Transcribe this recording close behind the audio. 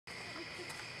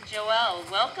Joel,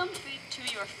 welcome to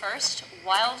your first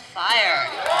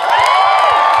WildFire.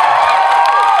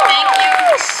 Thank you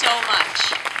so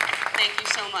much. Thank you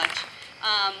so much.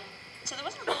 So there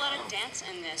wasn't a whole lot of dance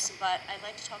in this, but I'd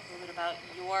like to talk a little bit about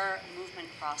your movement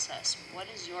process. What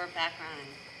is your background and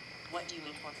what do you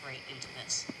incorporate into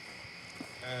this?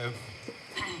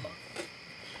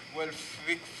 Well,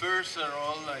 first of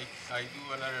all, I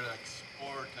do a lot of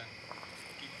sport and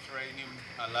keep training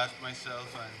a lot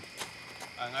myself, and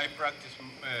I practice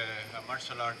a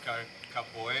martial art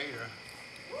capoeira.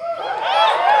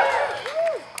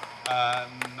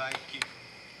 And I keep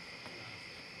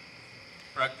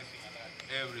practicing a lot,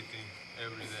 everything,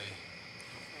 every day.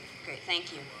 Great,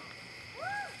 thank you.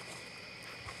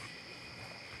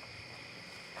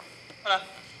 Hola.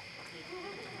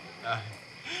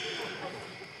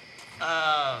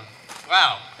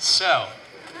 Wow, so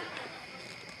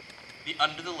the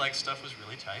under the leg stuff was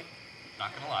really tight,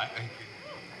 not gonna lie.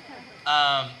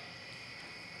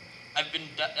 I've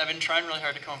been trying really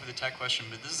hard to come up with a tech question,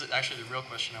 but this is actually the real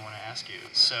question I want to ask you.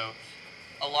 So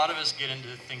a lot of us get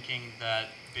into thinking that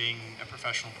being a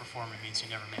professional performer means you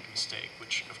never make a mistake,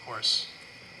 which of course,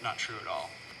 not true at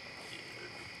all.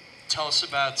 Tell us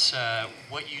about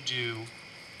what you do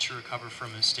to recover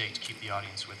from a mistake to keep the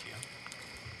audience with you.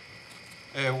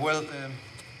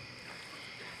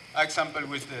 Example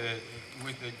with the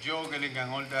juggling and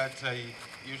all that, I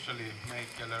usually make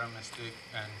a lot of mistakes,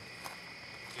 and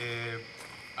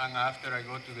after I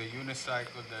go to the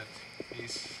unicycle, that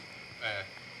is,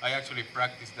 I actually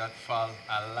practice that fall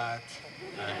a lot.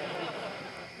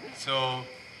 So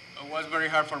it was very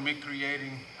hard for me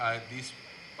creating this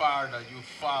part that you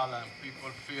fall and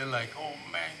people feel like, oh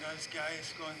man, this guy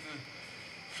is going to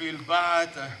feel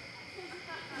bad.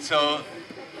 So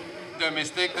the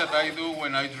mistake that I do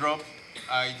when I drop,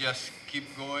 I just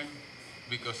keep going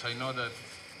because I know that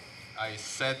I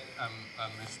set a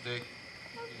mistake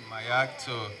in my act,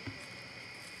 so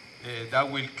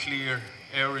that will clear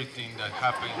everything that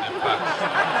happened in the past.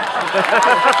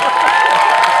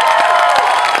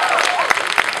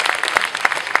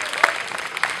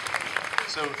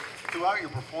 So throughout your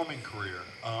performing career,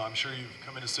 I'm sure you've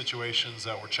come into situations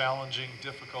that were challenging,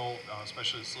 difficult,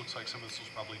 especially it looks like some of this was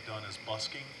probably done as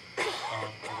busking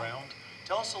around.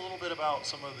 Tell us a little bit about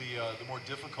some of the more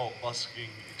difficult busking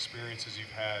experiences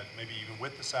you've had, maybe even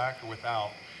with this act or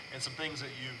without, and some things that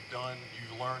you've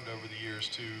learned over the years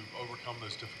to overcome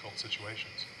those difficult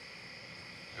situations.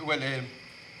 Well,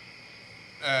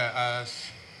 as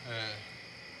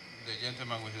the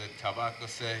gentleman with the tobacco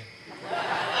say,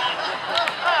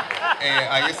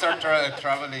 I started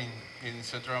traveling in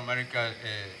Central America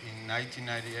in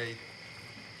 1998.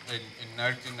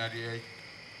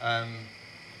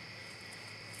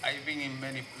 I've been in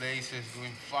many places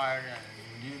doing fire and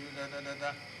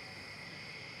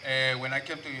when I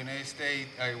came to the United States,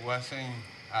 I wasn't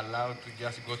allowed to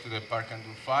just go to the park and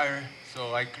do fire.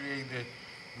 So I created,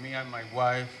 me and my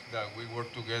wife, that we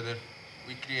work together.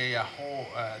 We create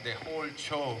the whole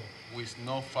show with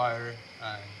no fire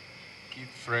and kid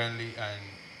friendly,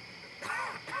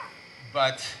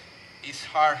 but it's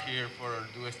hard here for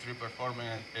do a street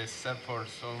performance except for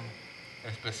some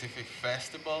specific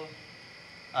festival,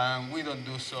 and we don't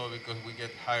do so because we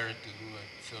get hired to do it,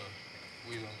 so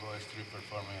we don't go street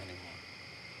performing anymore.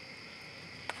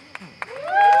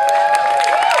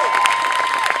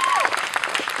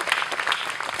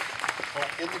 Well,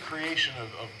 in the creation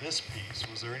of this piece,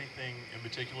 was there anything in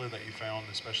particular that you found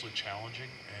especially challenging?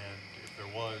 And if there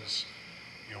was,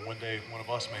 you know, one day one of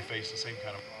us may face the same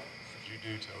kind of problem. What did you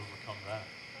do to overcome that?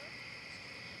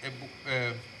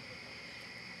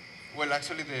 Well,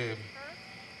 actually,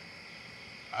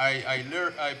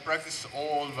 I practice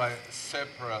all by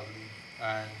separately,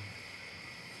 and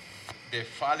the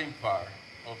falling part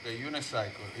of the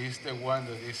unicycle is the one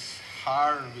that is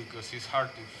hard because it's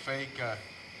hard to fake a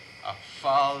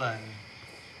fall and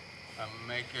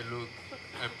make it look.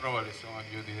 Probably some of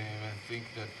you didn't even think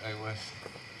that I was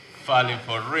falling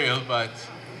for real, but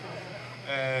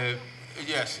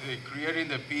yes, creating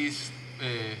the piece,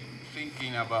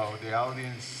 thinking about the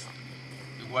audience,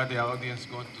 what the audience is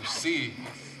going to see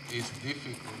is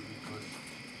difficult because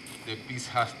the piece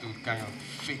has to kind of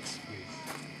fix with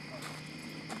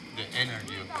the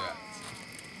energy of that.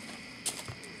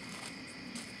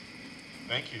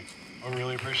 Thank you. I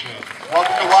really appreciate it.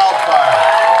 Welcome to Wild.